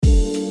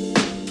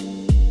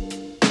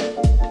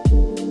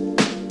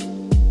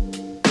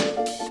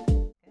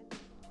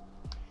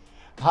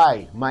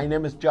Hi, my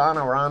name is John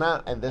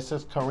Arana, and this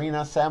is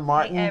Karina San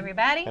Martin. Hey,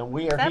 everybody. And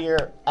we are What's up?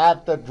 here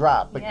at the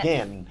drop Yes,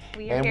 again.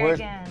 we are and here we're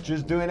again.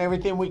 just doing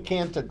everything we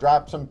can to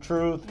drop some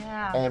truth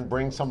Yeah. and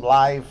bring some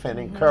life and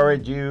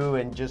encourage you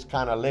and just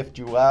kind of lift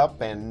you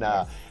up. And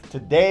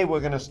today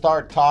we're going to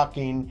start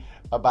talking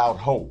about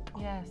hope.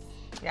 Yes.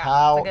 Yeah,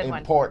 How it's a good one.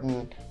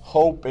 important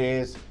hope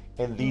is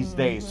in these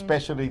days,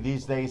 especially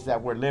these days that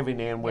we're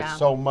living in with Yeah.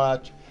 so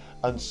much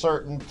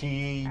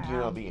uncertainty,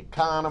 the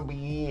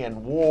economy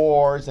and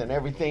wars and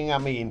everything. I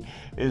mean,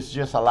 it's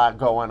just a lot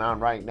going on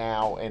right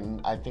now,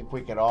 and I think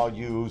we could all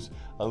use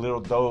a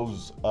little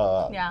dosage.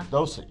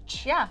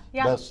 Yeah.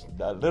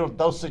 A little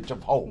dosage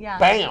of hope. Yeah.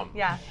 Bam!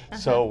 Yeah.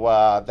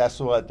 So that's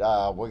what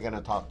we're going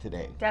to talk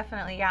today.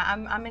 Definitely. Yeah.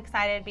 I'm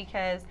excited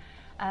because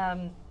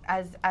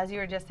as you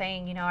were just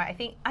saying, I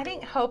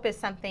think hope is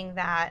something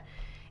that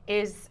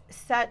is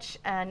such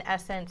an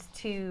essence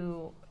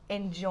to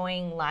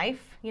enjoying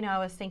life. I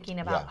was thinking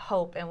about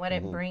hope and what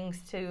it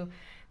brings to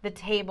the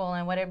table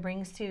and what it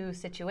brings to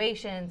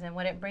situations and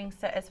what it brings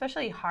to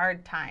especially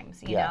hard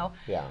times,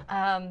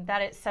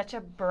 that it's such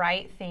a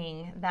bright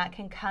thing that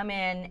can come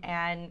in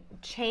and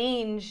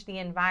change the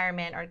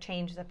environment or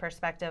change the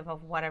perspective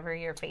of whatever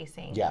you're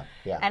facing.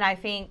 And I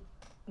think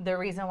the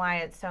reason why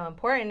it's so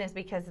important is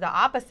because the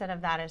opposite of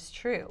that is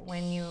true.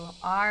 When you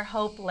are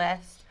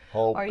hopeless,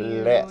 or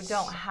you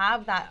don't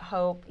have that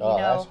hope,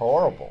 that's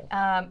horrible.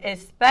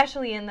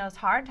 Especially in those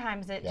hard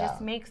times, it just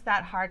makes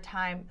that hard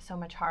time so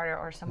much harder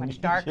or so much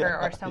darker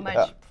or so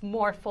much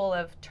more full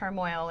of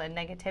turmoil and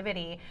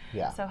negativity.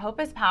 So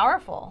hope is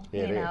powerful.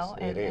 It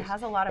is.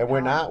 Has a lot of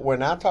and power. we're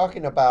not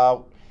talking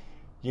about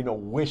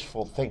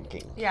wishful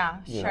thinking.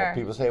 Sure.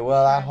 People say,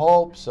 well, I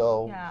hope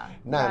so.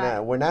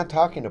 No, we're not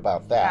talking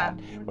about that.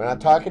 We're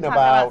not talking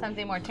about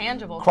something more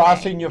tangible.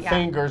 Crossing your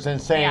fingers and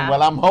saying,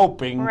 well, I'm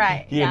hoping.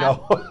 Right.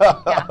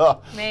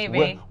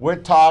 Maybe. We're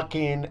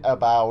talking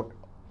about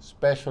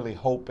especially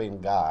hope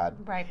in God.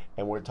 Right.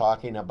 And we're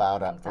talking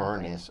about an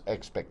earnest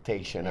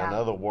expectation. In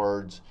other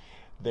words,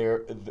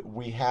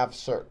 we have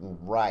certain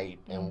right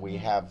and we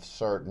have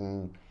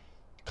certain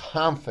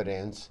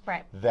confidence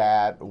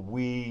that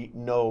we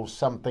know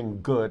something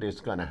good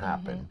is going to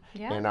happen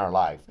in our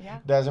life.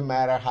 Doesn't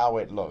matter how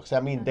it looks. I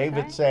mean,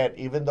 David said,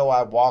 even though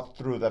I walk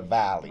through the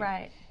valley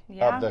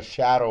of the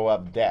shadow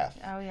of death,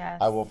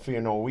 I will fear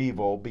no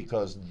evil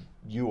because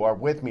you are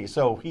with me.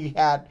 So he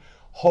had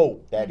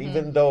hope that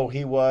even though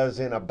he was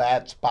in a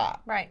bad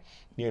spot,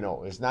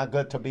 it's not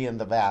good to be in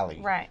the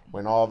valley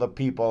when all the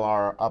people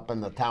are up in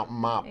the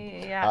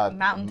mountaintop.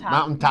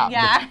 Mountaintop.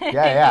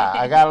 Yeah.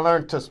 I got to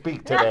learn to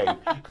speak today.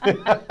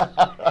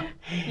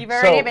 You've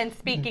already been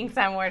speaking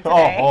somewhere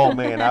today. Oh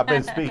man, I've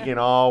been speaking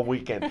all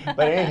weekend.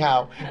 But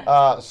anyhow,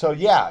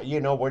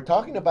 we're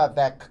talking about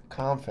that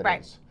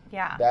confidence,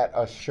 that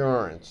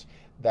assurance,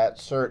 that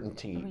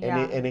certainty,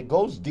 and it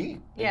goes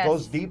deep. It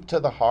goes deep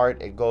to the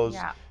heart. It goes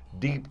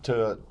deep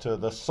to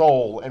the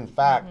soul. In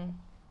fact,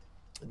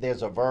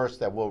 there's a verse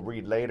that we'll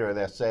read later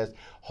that says,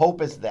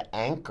 hope is the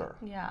anchor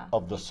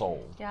of the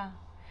soul.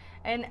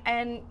 And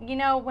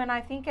when I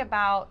think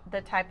about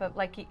the type of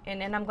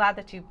and I'm glad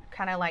that you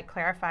kind of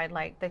clarified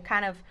the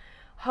kind of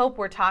hope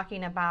we're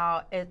talking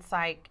about, it's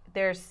like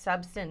there's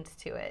substance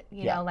to it,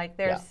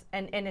 there's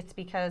and it's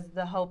because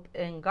the hope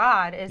in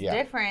God is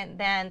different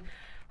than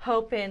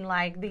hope in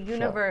the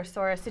universe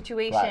or a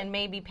situation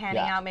maybe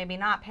panning out, maybe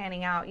not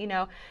panning out,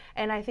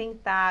 and I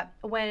think that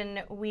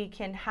when we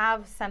can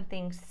have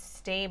something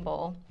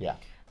stable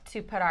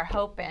to put our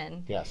hope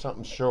in.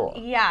 Something sure.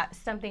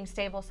 Something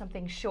stable,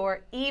 something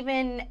sure,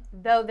 even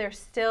though there's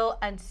still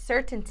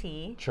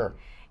uncertainty. Sure.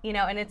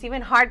 And it's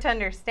even hard to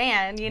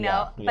understand,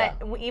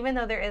 but even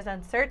though there is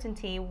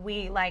uncertainty,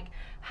 we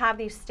have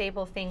these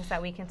stable things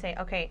that we can say,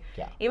 okay,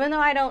 even though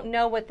I don't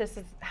know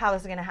how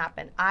this is going to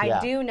happen, I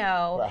do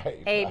know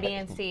A, B,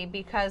 and C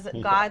because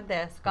God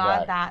this,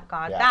 God that,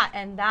 God that,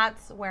 and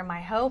that's where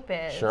my hope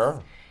is.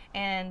 Sure.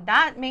 And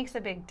that makes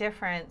a big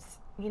difference,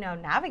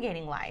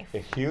 navigating life.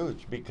 It's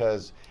huge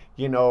because,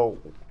 we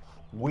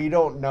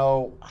don't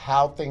know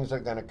how things are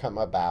going to come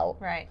about.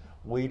 Right.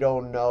 We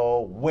don't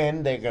know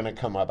when they're going to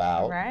come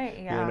about. Right,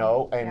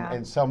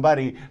 and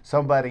somebody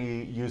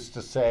used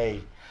to say,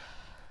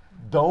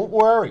 don't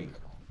worry,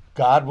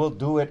 God will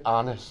do it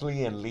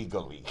honestly and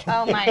legally.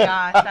 Oh my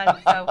gosh,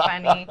 that's so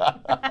funny.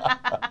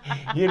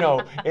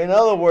 In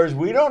other words,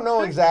 we don't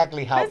know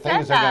exactly how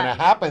things are going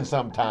to happen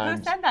sometimes.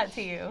 Who said that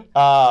to you?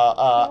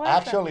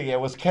 Actually, it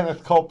was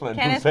Kenneth Copeland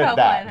who said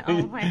that.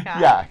 Oh my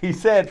God. He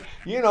said,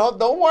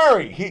 don't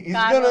worry. He's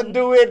going to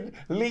do it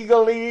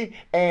legally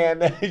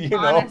and,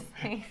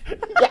 Honestly.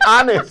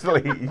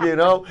 honestly.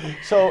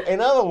 So, in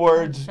other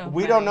words,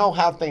 we don't know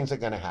how things are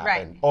going to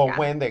happen or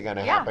when they're going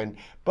to happen,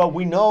 but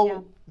we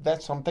know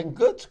that something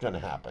good's going to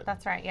happen.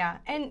 That's right,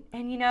 and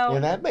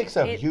and that makes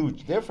a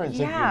huge difference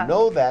if you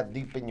know that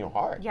deep in your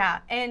heart.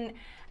 And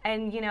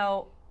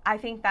I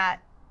think that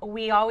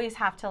we always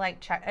have to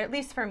check, at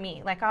least for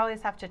me, I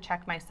always have to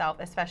check myself,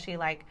 especially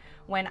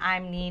when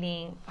I'm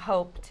needing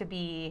hope to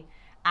be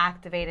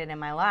activated in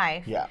my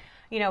life. Yeah.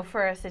 You know,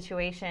 for a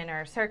situation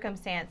or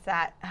circumstance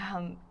that,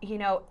 you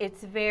know,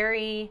 it's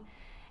very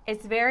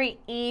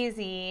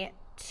easy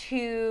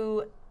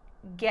to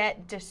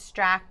get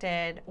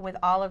distracted with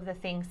all of the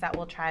things that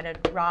will try to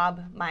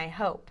rob my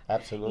hope.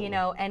 Absolutely. You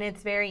know, and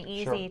it's very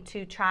easy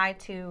to try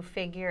to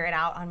figure it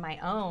out on my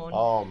own.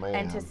 Oh, man.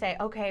 And to say,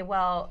 okay,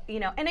 well,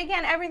 you know, and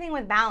again, everything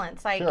with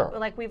balance. Like,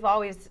 like we've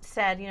always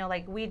said, you know,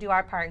 like we do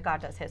our part and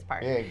God does his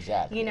part. Yeah,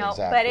 exactly. You know,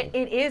 exactly. but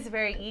it is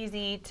very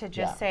easy to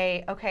just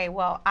say, okay,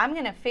 well, I'm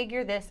going to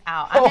figure this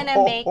out. I'm going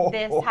to make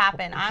this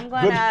happen. I'm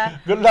going to,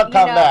 good luck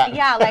on that.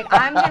 Yeah, like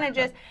I'm going to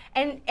just,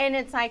 and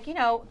it's like, you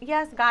know,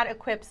 yes, God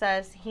equips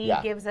us. He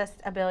gives us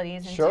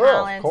abilities and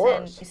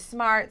talents and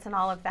smarts and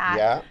all of that.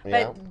 Yeah,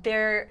 but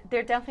there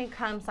definitely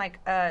comes like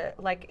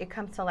it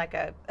comes to like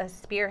a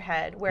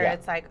spearhead where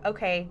it's like,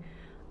 okay,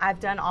 I've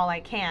done all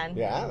I can.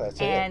 Yeah, that's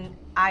it. And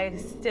I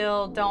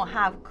still don't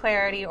have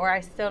clarity, or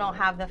I still don't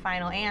have the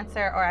final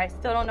answer, or I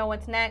still don't know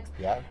what's next.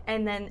 Yeah.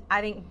 And then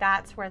I think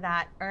that's where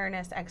that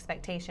earnest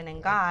expectation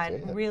in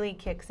God really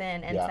kicks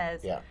in and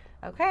says,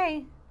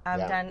 okay,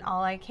 I've done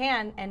all I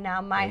can, and now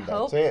my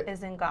hope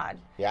is in God.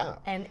 Yeah.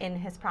 And in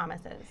His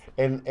promises.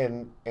 And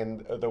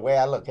the way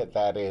I look at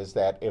that is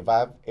that if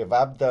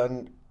I've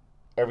done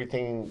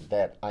everything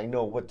that I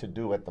know what to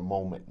do at the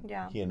moment,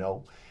 you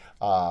know,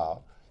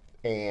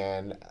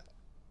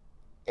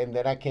 and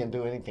then I can't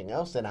do anything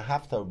else, then I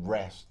have to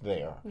rest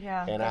there.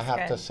 Yeah, and I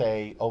have to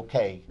say,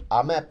 okay,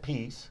 I'm at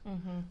peace.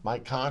 Mm-hmm. My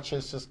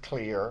conscience is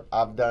clear.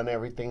 I've done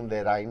everything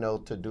that I know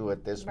to do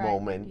at this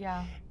moment.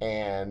 Yeah.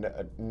 And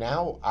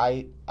now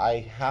I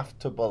have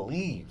to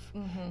believe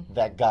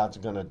that God's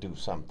going to do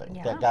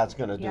something, that God's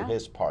going to do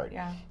His part.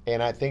 Yeah.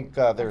 And I think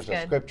there's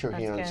a scripture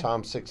here in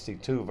Psalm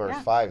 62, verse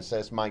 5,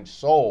 says, my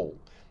soul,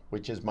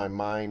 which is my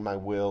mind, my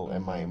will,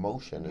 and my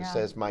emotion. It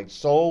says, my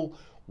soul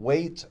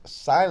waits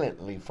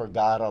silently for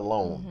God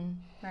alone.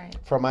 Right.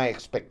 For my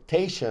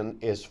expectation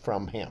is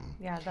from Him.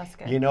 Yeah, that's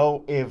good.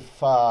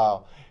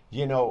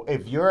 You know,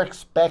 if you're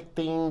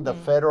expecting the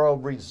Federal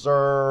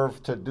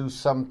Reserve to do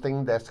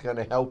something that's going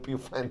to help you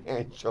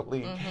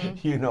financially,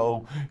 you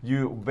know,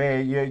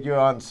 you're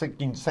on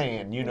sinking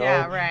sand. You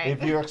know,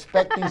 if you're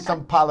expecting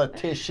some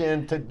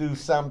politician to do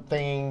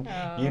something,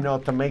 you know,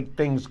 to make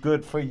things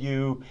good for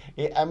you,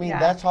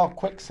 that's all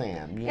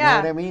quicksand. You know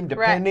what I mean?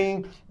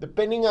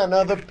 Depending on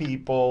other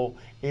people,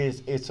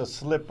 it's a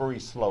slippery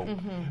slope.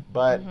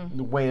 But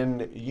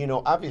when, you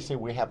know, obviously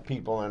we have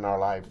people in our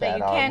life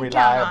that are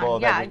reliable,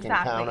 that we can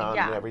count on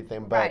and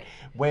everything. But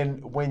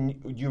when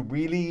you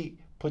really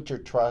put your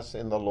trust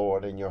in the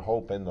Lord and your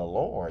hope in the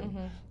Lord,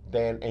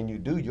 then, and you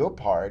do your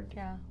part,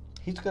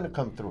 He's going to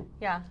come through.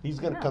 Yeah. He's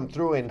going to come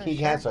through, and He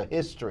has a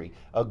history,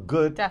 a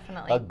good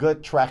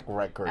track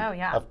record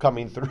of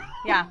coming through.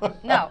 Yeah.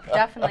 No,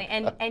 definitely.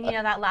 And you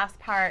know, that last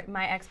part,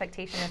 my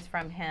expectation is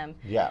from Him.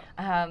 Yeah.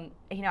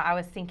 You know, I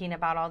was thinking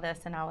about all this,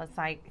 and I was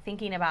like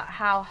thinking about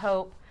how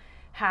hope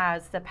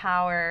has the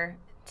power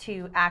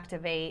to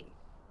activate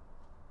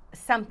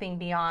something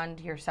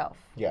beyond yourself.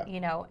 Yeah. You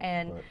know,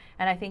 and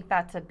I think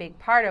that's a big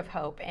part of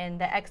hope, and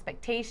the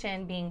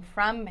expectation being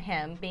from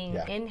Him, being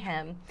in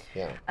Him.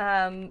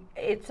 Yeah.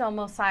 It's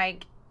almost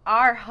like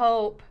our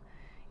hope,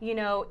 you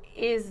know,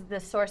 is the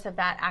source of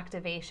that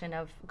activation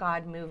of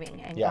God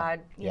moving and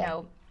God, you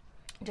know,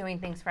 doing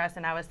things for us.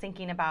 And I was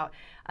thinking about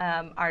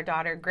our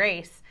daughter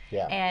Grace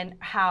and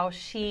how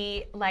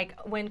she, like,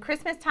 when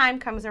Christmas time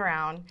comes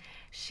around,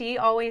 she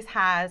always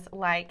has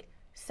like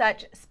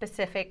such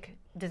specific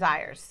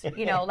desires,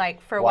 you know, like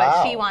for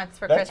what she wants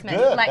for Christmas.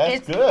 Good. Like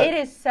it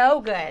is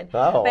so good.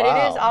 But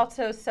it is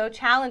also so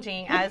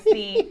challenging as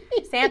the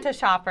Santa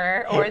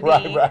shopper or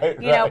the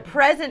you know,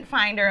 present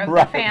finder of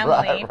the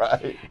family.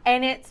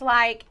 And it's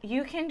like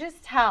you can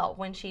just tell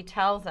when she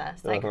tells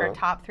us like her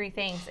top 3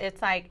 things.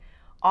 It's like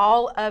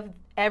all of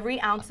every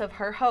ounce of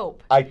her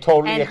hope. I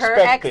totally and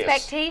expect her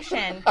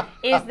expectation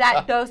is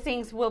that those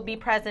things will be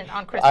present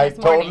on Christmas morning.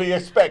 I totally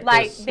expect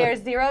like, this.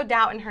 There's zero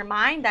doubt in her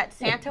mind that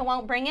Santa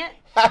won't bring it.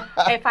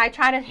 If I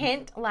try to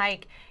hint,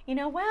 like, you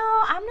know,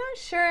 well, I'm not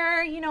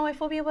sure, you know, if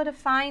we'll be able to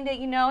find it,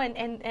 you know,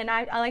 and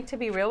I like to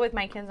be real with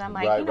my kids. I'm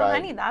like, you know,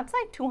 honey, that's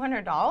like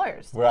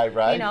 $200.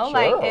 Right. You know,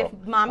 like if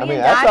mommy and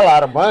that's dad a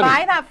lot of money.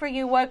 buy that for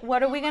you,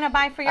 what are we going to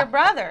buy for your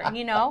brother,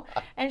 you know?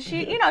 And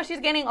she, you know, she's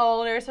getting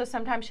older, so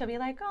sometimes she'll be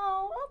like,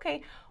 oh,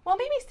 okay, well,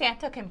 maybe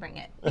Santa can bring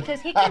it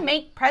because he can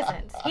make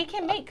presents. He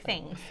can make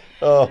things.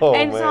 Oh,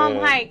 and man. so I'm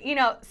like, you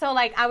know, so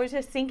like I was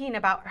just thinking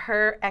about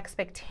her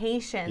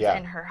expectations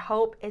and her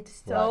hope.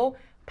 It's so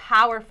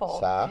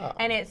powerful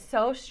and it's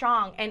so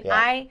strong. And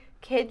I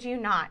kid you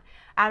not,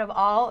 out of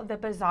all the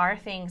bizarre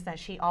things that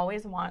she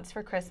always wants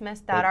for Christmas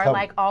that are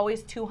like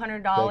always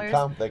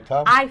 $200, they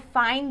come. I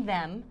find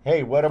them.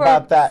 Hey, what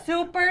about that?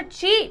 Super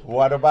cheap.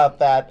 What about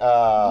that?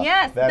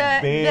 Yes,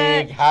 that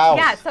big house.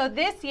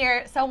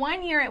 Yeah. So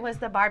one year it was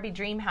the Barbie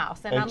dream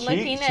house, and I'm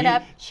looking it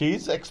up.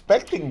 She's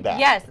expecting that.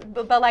 Yes,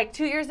 but like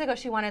 2 years ago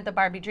she wanted the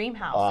Barbie dream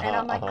house, and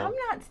I'm like, I'm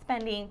not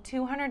spending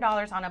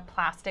 $200 on a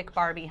plastic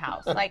Barbie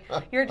house. Like,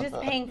 you're just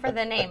paying for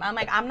the name. I'm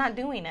like, I'm not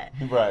doing it.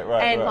 Right.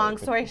 And long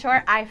story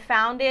short, I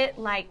found it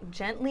like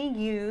gently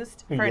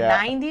used for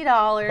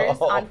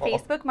 $90 on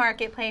Facebook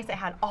Marketplace. It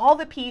had all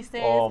the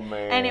pieces. Oh,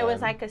 man. And it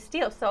was like a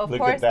steal. So of Look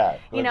course, at that.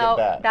 you know,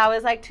 that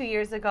was like 2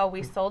 years ago.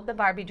 We sold the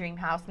Barbie dream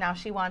house. Now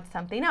she wants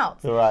something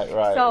else. Right.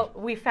 So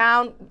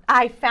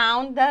I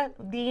found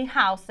the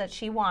house that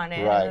she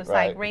wanted. Right, it was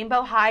like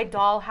Rainbow High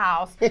doll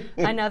house,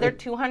 another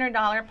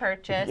 $200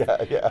 purchase.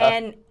 Yeah.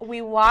 And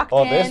we walked in.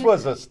 Oh, this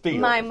was a steal.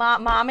 My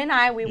mom and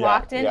I, we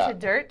walked into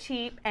Dirt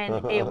Cheap,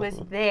 and it was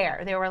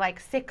there. There were like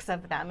 6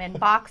 of them in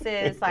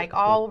boxes, like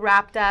all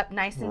wrapped up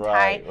nice and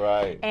tight.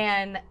 Right.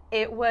 And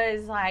it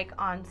was like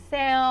on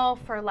sale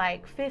for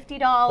like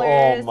 $50,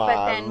 oh,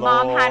 but then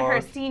Mom had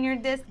her senior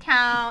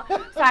discount,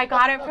 so I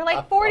got it for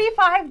like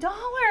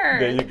 $45.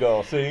 There you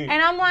go. See?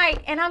 And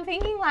I'm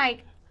thinking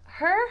like,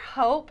 her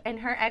hope and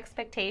her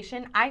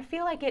expectation, I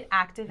feel like it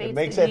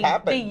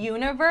activates the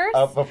universe.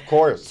 Of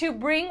course. To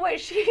bring what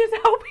she's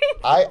hoping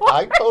for.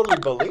 I totally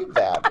believe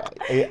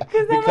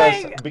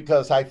that.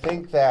 Because I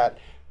think that,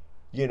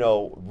 you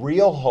know,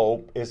 real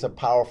hope is a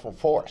powerful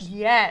force.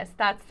 Yes,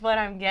 that's what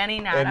I'm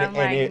getting at.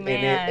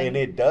 And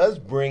it does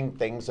bring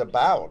things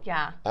about.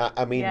 Yeah.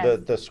 I mean,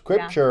 the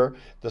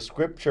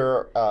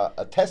scripture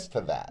attests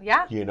to that.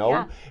 Yeah. You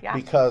know? Yeah.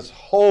 Because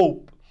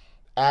hope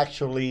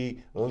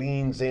actually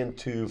leans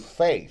into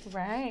faith.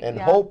 Right. And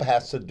hope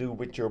has to do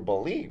with your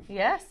belief.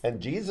 Yes.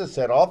 And Jesus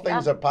said all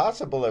things are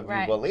possible if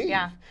you believe.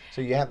 Yeah. So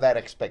you have that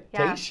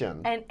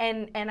expectation. Yeah.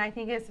 And I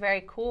think it's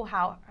very cool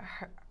how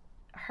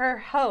her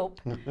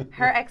hope,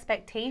 her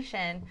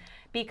expectation,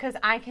 because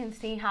I can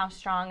see how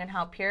strong and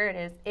how pure it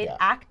is, it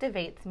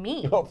activates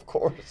me. Of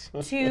course.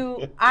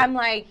 I'm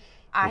like,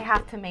 I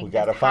have to make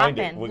this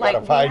happen. We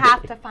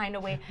have to find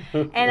a way.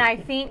 And I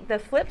think the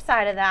flip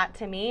side of that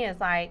to me is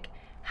like,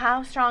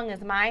 how strong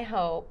is my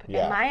hope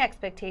and my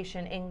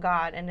expectation in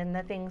God and in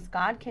the things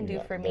God can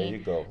do for me? There you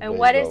go. And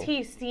what is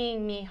He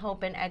seeing me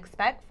hope and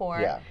expect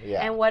for?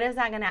 And what is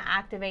that going to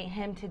activate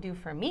Him to do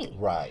for me?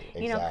 Right.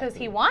 Exactly. You know, because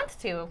He wants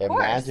to, of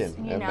course.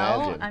 You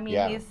know, I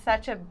mean, He's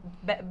such a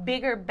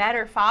bigger,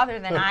 better Father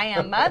than I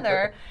am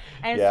mother,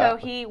 and so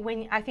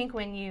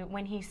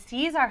when He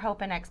sees our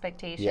hope and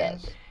expectation.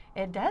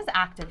 It does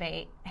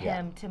activate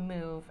Him to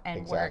move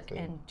and work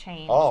and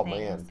change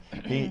things.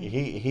 Man,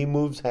 he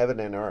moves heaven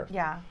and earth.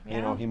 Yeah.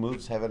 You know, He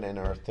moves heaven and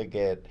earth to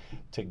get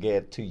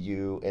to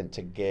you and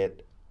to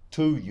get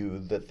to you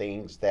the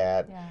things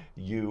that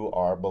you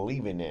are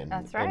believing in.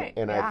 That's right.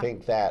 And I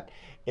think that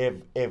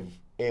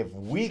if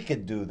we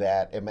could do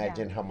that,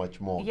 imagine how much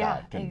more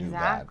God can do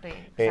that.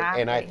 Exactly.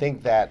 And I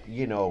think that,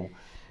 you know,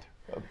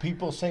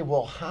 people say,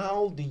 well,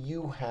 how do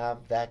you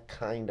have that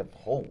kind of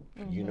hope?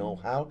 You know,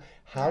 how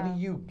do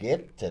you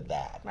get to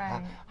that?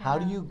 Right. How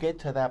do you get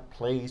to that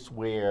place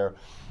where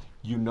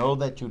you know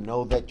that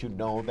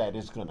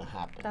it's going to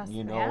happen?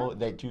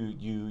 That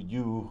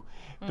you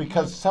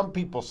because some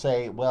people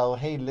say, well,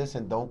 hey,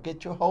 listen, don't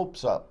get your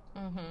hopes up.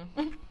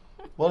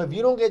 Well, if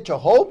you don't get your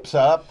hopes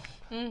up,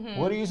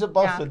 what are you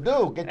supposed to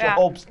do? Get your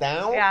hopes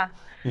down? Yeah.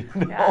 You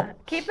know?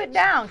 Keep it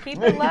down.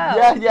 Keep it low.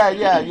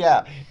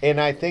 Yeah. And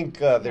I think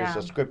there's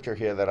a scripture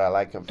here that I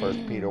like in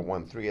 1 Peter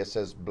 1:3. It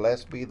says,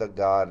 "Blessed be the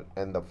God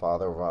and the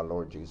Father of our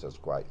Lord Jesus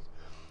Christ,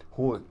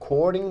 who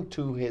according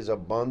to His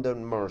abundant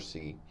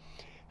mercy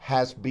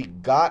has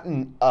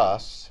begotten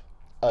us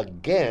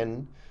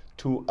again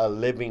to a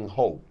living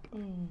hope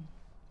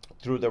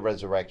through the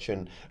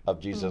resurrection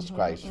of Jesus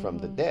Christ from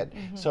the dead."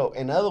 So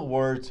in other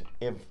words,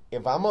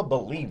 if I'm a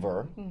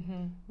believer,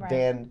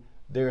 then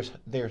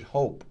there's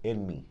hope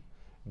in me.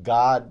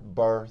 God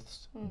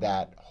births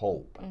that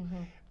hope.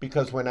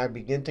 Because when I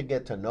begin to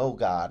get to know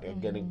God and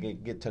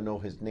get to know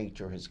His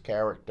nature, His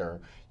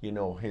character, you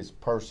know, His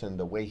person,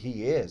 the way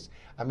He is,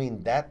 I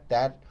mean,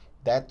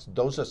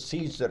 those are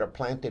seeds that are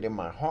planted in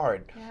my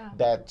heart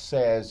that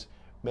says,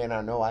 man,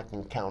 I know I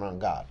can count on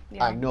God.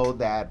 I know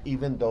that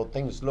even though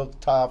things look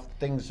tough,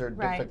 things are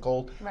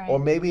difficult, or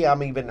maybe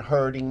I'm even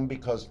hurting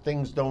because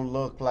things don't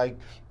look like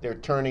they're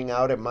turning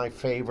out in my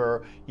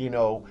favor, you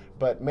know.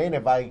 But man,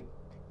 if I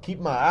keep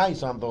my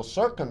eyes on those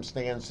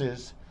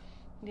circumstances,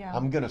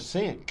 I'm gonna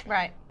sink.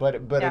 Right. But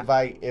if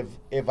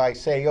I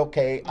say,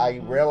 okay,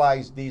 I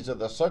realize these are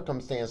the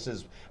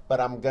circumstances,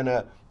 but I'm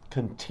gonna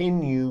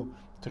continue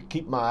to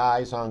keep my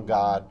eyes on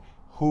God,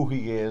 who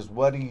He is,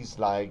 what He's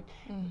like,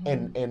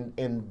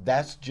 and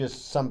that's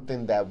just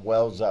something that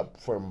wells up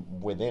from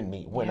within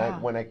me when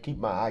I keep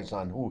my eyes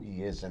on who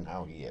He is and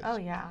how He is. Oh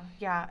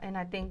yeah, and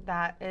I think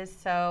that is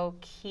so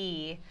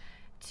key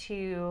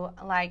to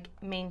like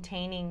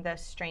maintaining the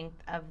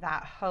strength of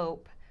that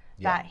hope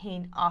that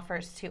he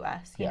offers to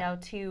us, you know,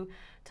 to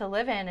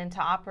live in and to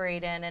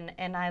operate in.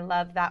 And I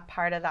love that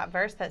part of that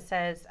verse that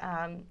says,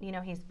 you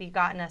know, he's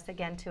begotten us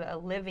again to a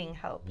living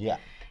hope. Yeah.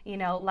 You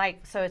know,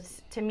 like, so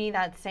it's, to me,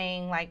 that's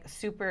saying like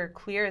super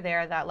clear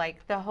there that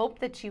like the hope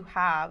that you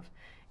have,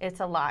 it's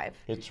alive.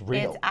 It's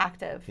real. It's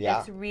active. Yeah.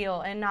 It's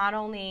real. And not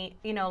only,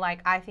 you know,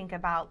 like I think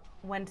about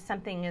when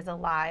something is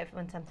alive,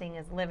 when something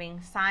is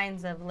living,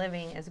 signs of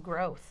living is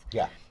growth.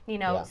 Yeah. You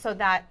know, so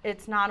that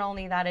it's not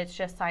only that it's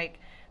just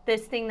like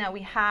this thing that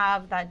we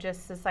have that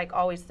just is like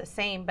always the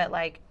same, but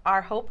like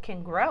our hope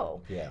can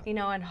grow. Yeah. You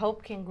know, and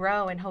hope can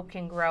grow, and hope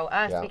can grow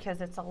us because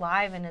it's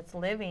alive and it's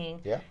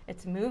living. Yeah.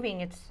 It's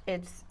moving.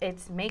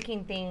 It's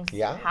making things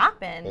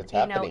happen. It's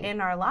happening. You know,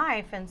 in our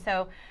life. And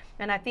so,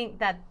 and I think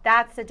that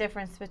that's the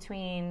difference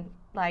between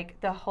like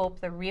the hope,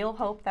 the real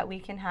hope that we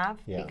can have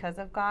because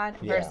of God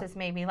versus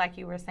maybe like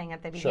you were saying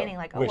at the beginning,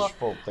 like, oh,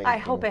 well, I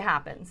hope it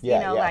happens. You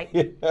know, like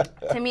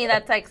to me,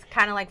 that's like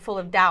kind of like full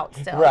of doubt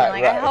still.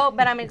 Like I hope,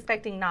 but I'm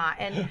expecting not.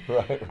 And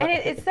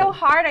it's so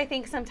hard, I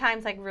think,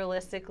 sometimes like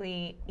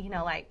realistically, you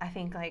know, like I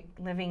think like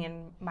living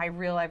in my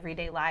real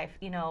everyday life,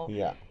 you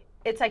know,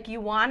 it's like you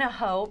want to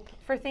hope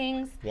for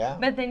things,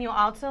 but then you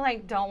also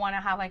like don't want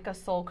to have like a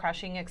soul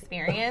crushing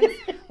experience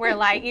where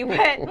like you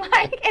put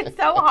like it's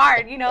so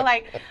hard, you know,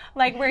 like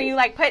where you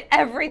like put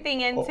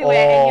everything into it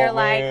and you're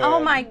like, oh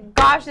my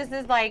gosh, this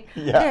is like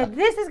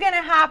this is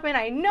gonna happen.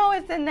 I know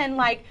it's, and then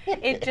like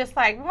it just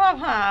like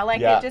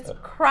it just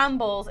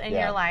crumbles and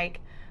you're like,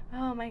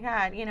 oh my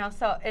God, you know,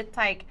 so it's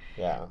like,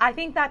 I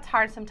think that's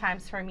hard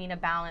sometimes for me to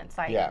balance,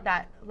 like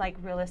that, like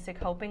realistic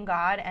hope in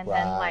God, and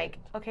then like,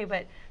 okay,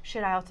 but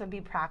should I also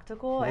be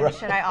practical, and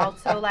should I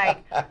also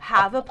like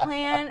have a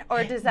plan,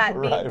 or does that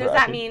mean does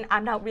that mean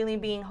I'm not really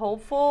being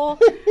hopeful?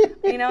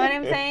 You know what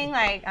I'm saying?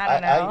 Like,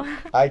 I don't know.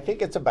 I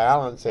think it's a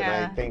balance, and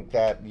I think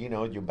that, you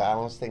know, you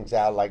balance things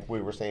out, like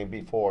we were saying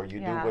before.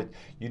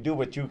 You do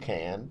what you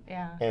can,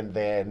 and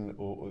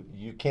then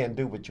you can't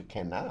do what you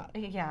cannot.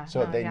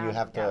 So then you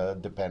have to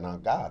depend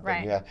on God.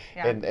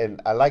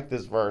 And I like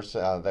this verse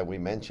that we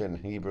mentioned,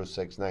 Hebrews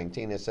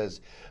 6:19. It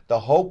says, the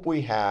hope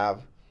we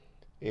have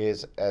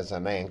is as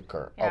an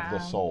anchor of the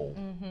soul,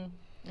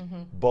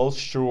 both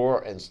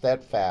sure and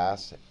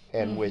steadfast,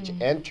 and which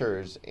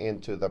enters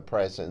into the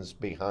presence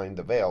behind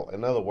the veil.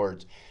 In other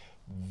words,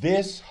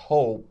 this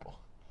hope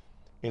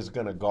is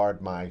going to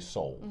guard my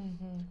soul.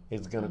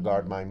 It's going to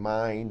guard my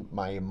mind,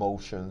 my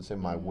emotions, and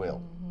my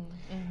will.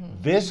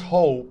 This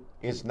hope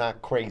is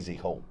not crazy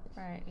hope.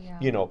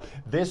 You know,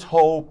 this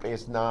hope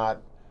is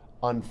not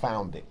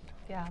unfounded.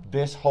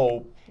 This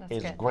hope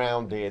is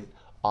grounded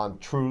on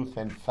truth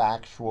and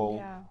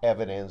factual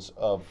evidence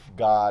of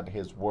God,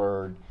 His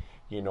Word,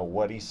 you know,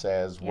 what He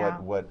says,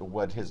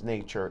 what His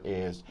nature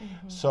is.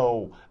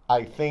 So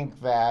I think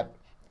that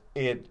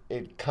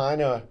it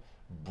kind of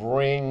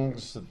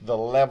brings the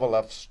level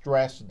of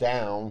stress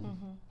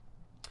down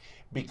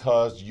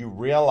because you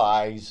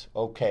realize,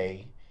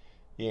 okay,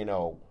 you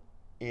know,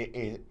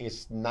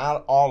 it's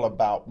not all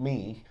about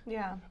me,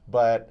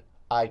 but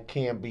I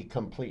can't be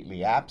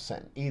completely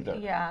absent either.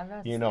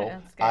 That's you know,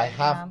 that's good.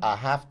 I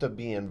have to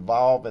be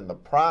involved in the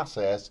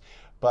process,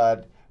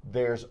 but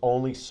there's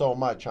only so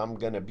much I'm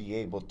going to be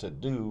able to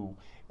do,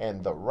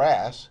 and the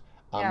rest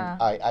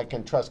I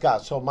can trust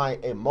God. So my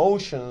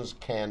emotions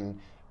can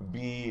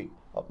be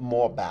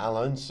more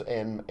balanced,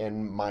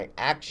 and my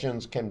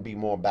actions can be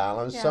more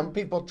balanced. Some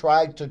people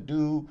try to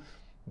do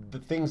the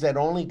things that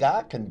only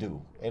God can do.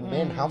 And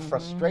man, how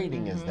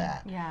frustrating is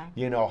that?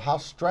 You know, how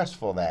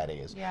stressful that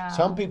is.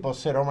 Some people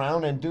sit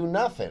around and do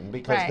nothing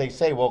because they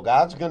say, well,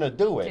 God's going to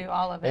do it. Do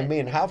all of it. I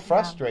mean, how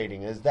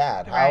frustrating is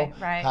that?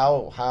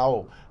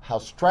 How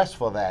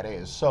stressful that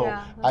is. So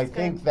I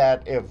think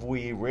that if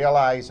we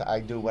realize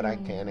I do what I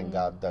can and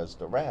God does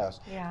the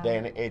rest,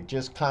 then it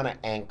just kind of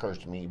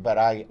anchors me. But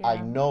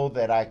I know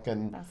that I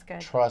can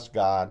trust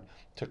God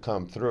to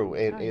come through.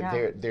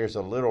 There's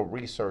a little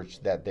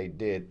research that they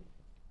did.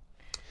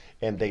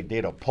 And they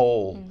did a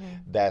poll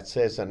that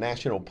says, a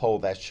national poll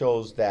that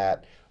shows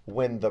that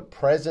when the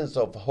presence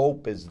of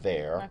hope is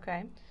there,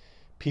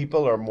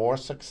 people are more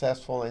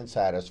successful and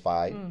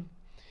satisfied.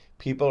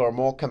 People are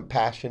more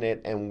compassionate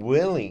and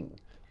willing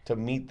to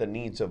meet the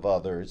needs of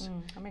others.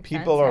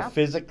 People are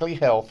physically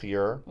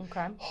healthier,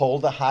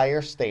 hold a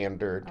higher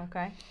standard,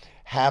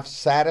 have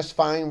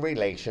satisfying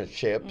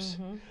relationships.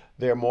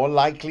 They're more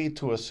likely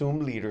to assume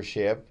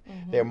leadership.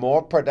 They're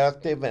more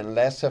productive and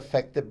less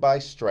affected by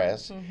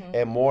stress,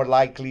 and more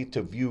likely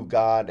to view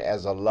God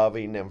as a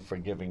loving and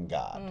forgiving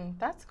God.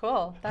 That's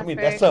cool.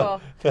 That's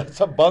cool.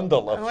 That's a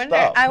bundle of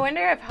stuff. I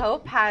wonder if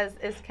hope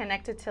is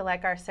connected to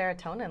like our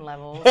serotonin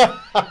levels.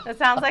 It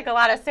sounds like a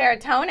lot of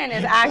serotonin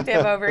is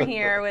active over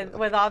here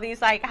with all these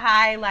like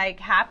high, like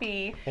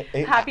happy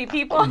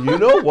people. You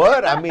know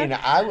what? I mean,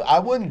 I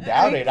wouldn't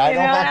doubt it. I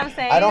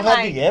don't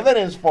have the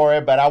evidence for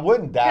it, but I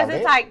wouldn't doubt it.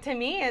 Because it's like, to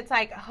me, it's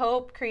like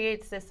hope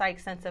creates this like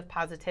sense of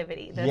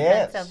positivity, the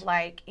Yes. sense of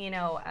like,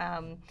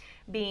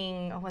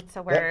 being, what's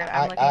the word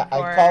I'm looking for?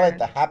 I call it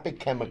the happy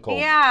chemicals.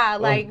 Yeah,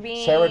 like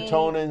being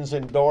serotonins,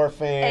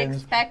 endorphins,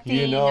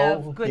 expecting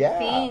of good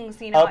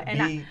things, and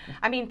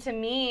I mean, to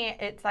me,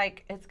 it's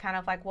kind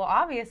of like, well,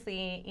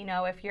 obviously,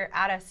 if you're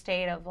at a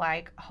state of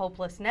like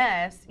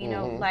hopelessness,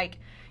 like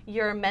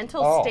your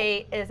mental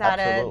state is at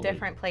a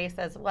different place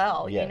as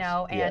well,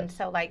 and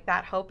so like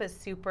that hope is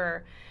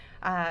super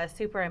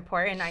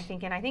important, I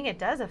think, and I think it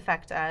does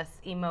affect us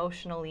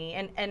emotionally,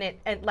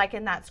 and like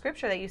in that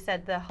scripture that you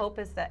said, the hope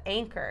is the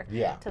anchor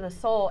to the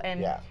soul,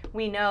 and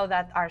we know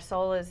that our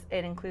soul it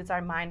includes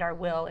our mind, our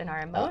will, and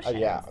our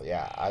emotions.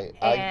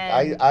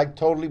 I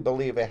totally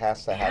believe it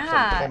has to have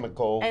some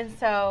chemical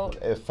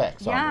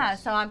effects on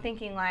us. So I'm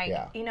thinking like,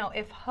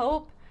 if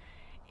hope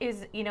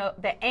is,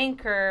 the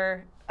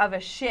anchor of a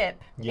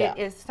ship, it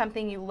is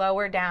something you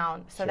lower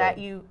down so that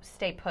you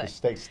stay put. You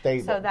stay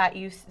stable. So that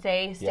you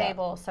stay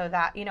stable, so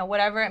that,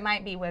 whatever it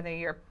might be, whether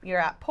you're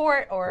at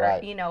port or,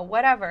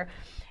 whatever.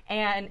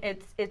 And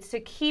it's to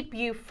keep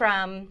you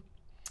from,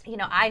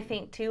 I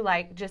think too,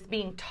 like just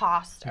being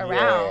tossed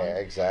around. Yeah,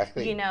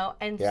 exactly.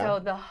 And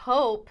so the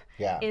hope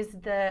is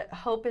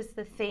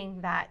the thing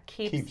that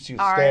keeps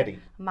our steady.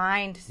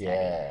 Mind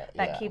steady,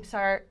 that keeps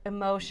our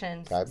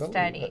emotions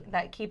steady,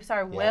 that keeps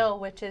our will,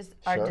 which is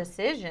our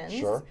decisions.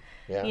 Sure.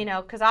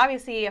 Yeah. Because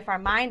obviously if our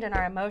mind and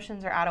our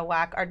emotions are out of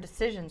whack, our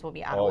decisions will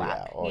be out of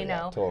whack.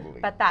 Totally.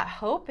 But that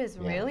hope is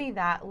really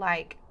that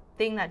like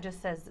thing that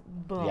just says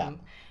boom.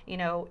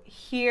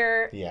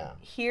 Here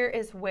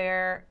is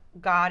where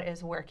God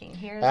is working.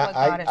 Here's what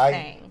God is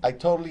saying. I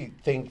totally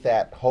think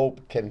that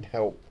hope can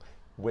help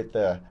with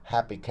the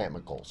happy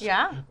chemicals.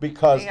 Yeah.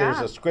 Because there's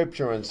a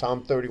scripture in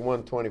Psalm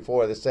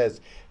 31:24 that says,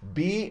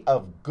 "Be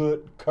of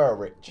good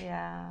courage."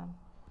 Yeah.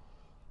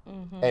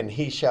 Mm-hmm. "And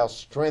he shall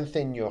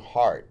strengthen your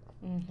heart.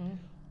 Mm-hmm.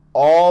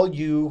 All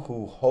you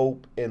who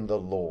hope in the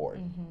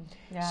Lord."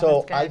 Mm-hmm. Yeah,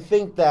 so I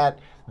think that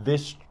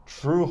this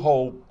true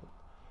hope,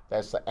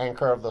 that's the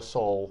anchor of the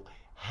soul,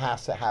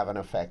 has to have an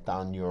effect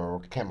on your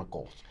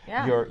chemicals,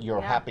 your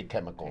happy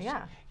chemicals,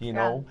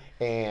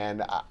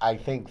 and I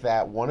think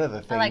that one of the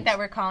things... I like that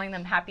we're calling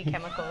them happy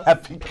chemicals.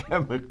 Happy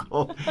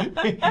chemical.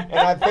 And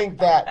I think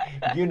that,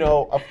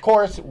 of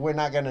course, we're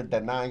not going to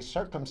deny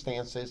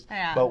circumstances,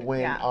 but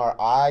when our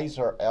eyes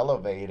are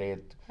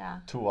elevated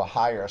to a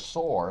higher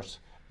source,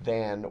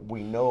 then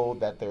we know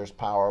that there's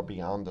power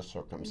beyond the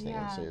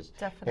circumstances.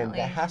 Yeah, definitely. And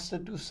that has to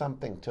do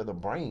something to the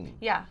brain.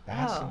 Yeah. That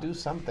has to do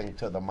something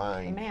to the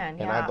mind. Man,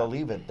 and I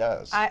believe it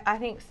does. I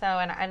think so.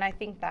 And I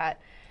think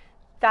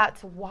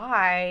that's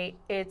why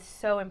it's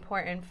so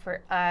important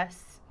for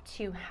us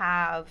to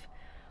have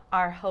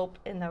our hope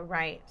in the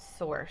right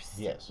source.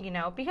 Yes.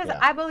 Because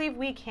I believe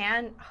we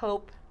can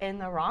hope in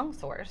the wrong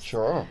source.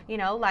 Sure.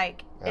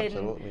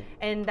 Absolutely.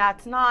 And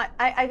that's not,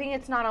 I think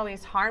it's not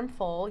always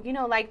harmful.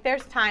 Like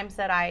there's times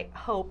that I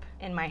hope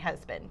in my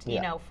husband,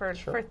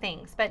 for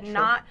things, but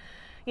not,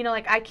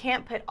 like I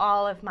can't put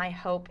all of my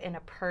hope in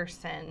a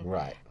person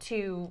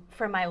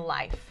for my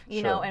life,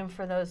 and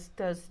for those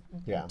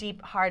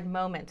deep, hard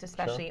moments,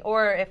 especially,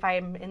 or if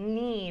I'm in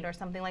need or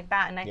something like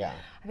that. And I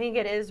think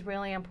it is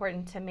really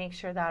important to make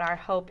sure that our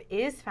hope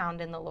is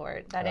found in the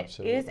Lord, that it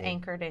is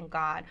anchored in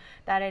God,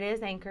 that it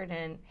is anchored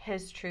in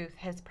His truth,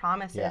 His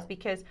promises,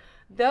 because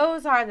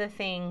those are the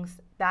things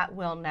that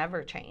will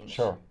never change.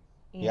 Sure.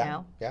 You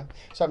know? Yeah.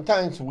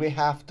 Sometimes we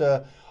have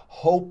to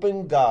hope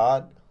in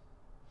God.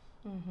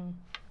 Mm-hmm.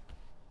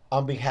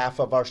 On behalf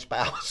of our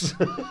spouse.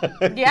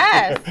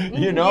 Yes.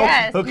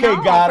 Yes. Okay,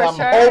 no, God,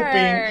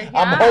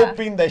 I'm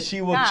hoping that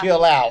she will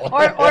chill out.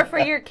 Or for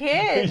your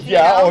kids.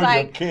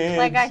 Your kids.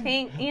 Like I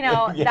think,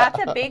 that's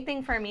a big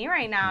thing for me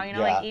right now.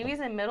 Like Evie's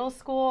in middle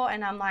school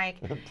and I'm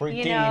like,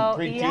 preteen.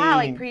 Yeah,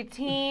 like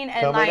preteen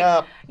and coming like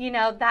up.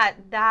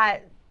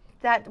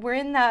 That we're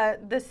in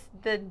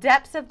the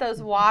depths of those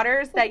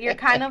waters that you're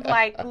kind of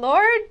like,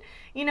 Lord,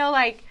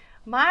 like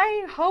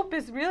my hope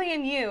is really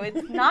in you.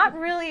 It's not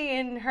really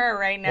in her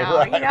right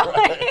now.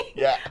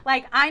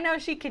 Like I know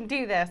she can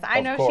do this.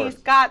 I know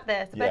she's got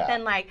this. But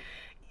then like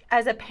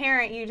as a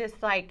parent, you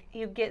just like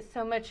you get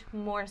so much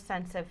more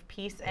sense of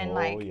peace and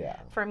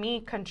for me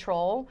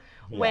control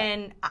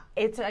when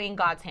it's in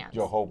God's hands.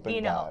 Your hope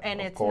in God, and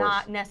it's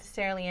not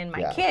necessarily in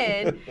my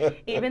kid.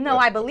 Even though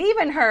I believe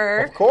in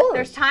her,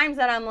 there's times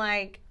that I'm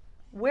like,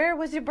 where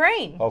was your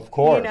brain? Of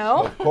course,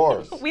 of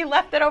course. We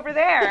left it over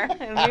there,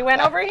 and we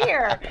went over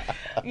here.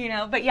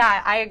 But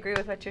I agree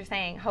with what you're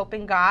saying. Hope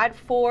in God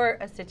for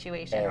a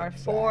situation or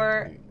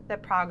for the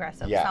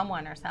progress of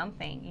someone or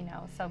something.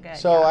 So good.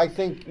 So I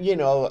think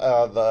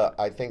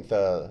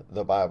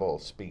the Bible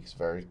speaks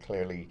very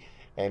clearly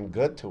and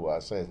good to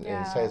us. It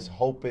says,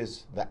 hope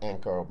is the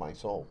anchor of my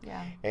soul.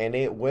 Yeah. And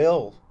it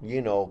will,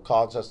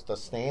 cause us to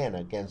stand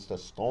against the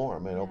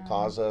storm. It'll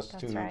cause us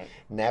to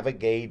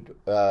navigate,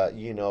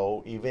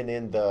 even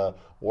in the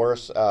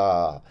worst,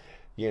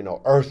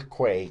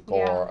 earthquake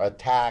or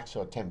attacks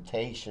or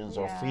temptations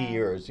or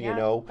fears,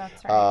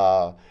 That's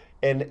right.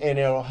 and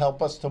it'll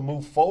help us to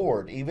move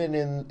forward, even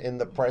in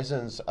the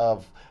presence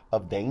of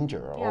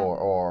danger,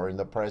 or in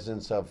the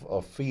presence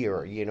of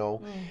fear,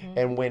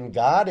 And when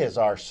God is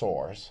our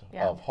source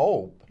of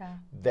hope,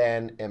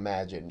 then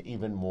imagine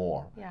even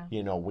more.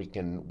 We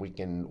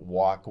can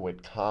walk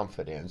with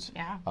confidence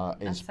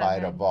in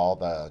spite of all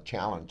the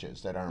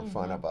challenges that are in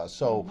front of us.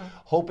 So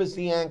hope is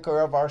the anchor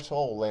of our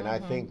soul, and I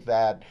think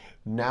that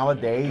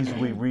nowadays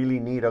we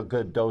really need a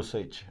good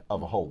dosage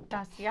of hope.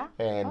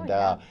 And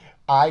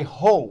I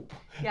hope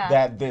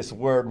that this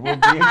word will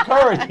be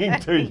encouraging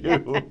to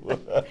you.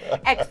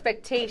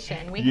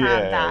 Expectation. We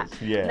have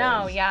that. Yes.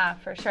 No,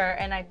 for sure.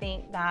 And I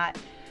think that,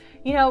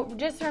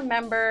 just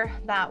remember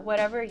that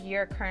whatever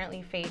you're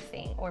currently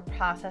facing or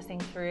processing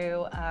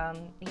through,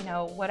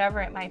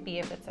 whatever it might be,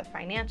 if it's a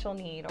financial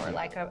need or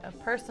like a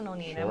personal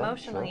need,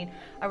 emotional need,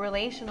 a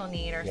relational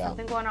need, or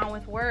something going on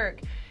with work,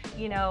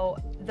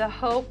 the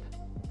hope,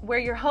 where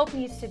your hope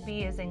needs to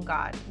be is in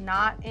God,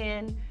 not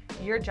in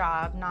your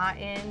job, not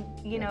in,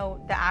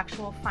 the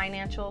actual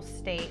financial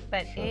state,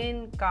 but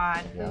in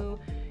God, who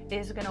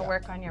is going to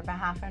work on your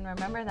behalf. And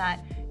remember that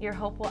your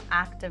hope will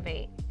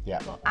activate.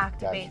 Will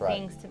activate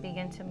things to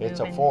begin to move. It's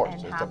a force.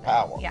 And it's happen. A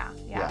power.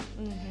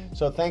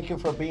 So thank you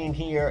for being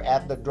here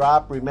at The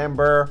Drop.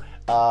 Remember,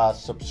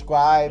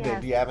 subscribe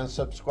if you haven't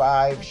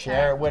subscribed.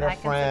 Share it with a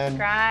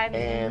friend.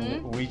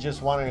 And we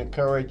just want to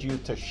encourage you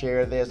to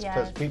share this,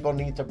 because people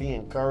need to be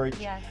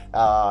encouraged.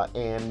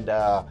 And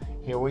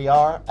here we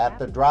are at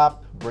The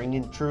Drop,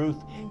 bringing truth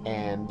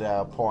and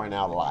pouring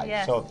out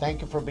life. So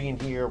thank you for being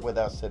here with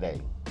us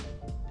today.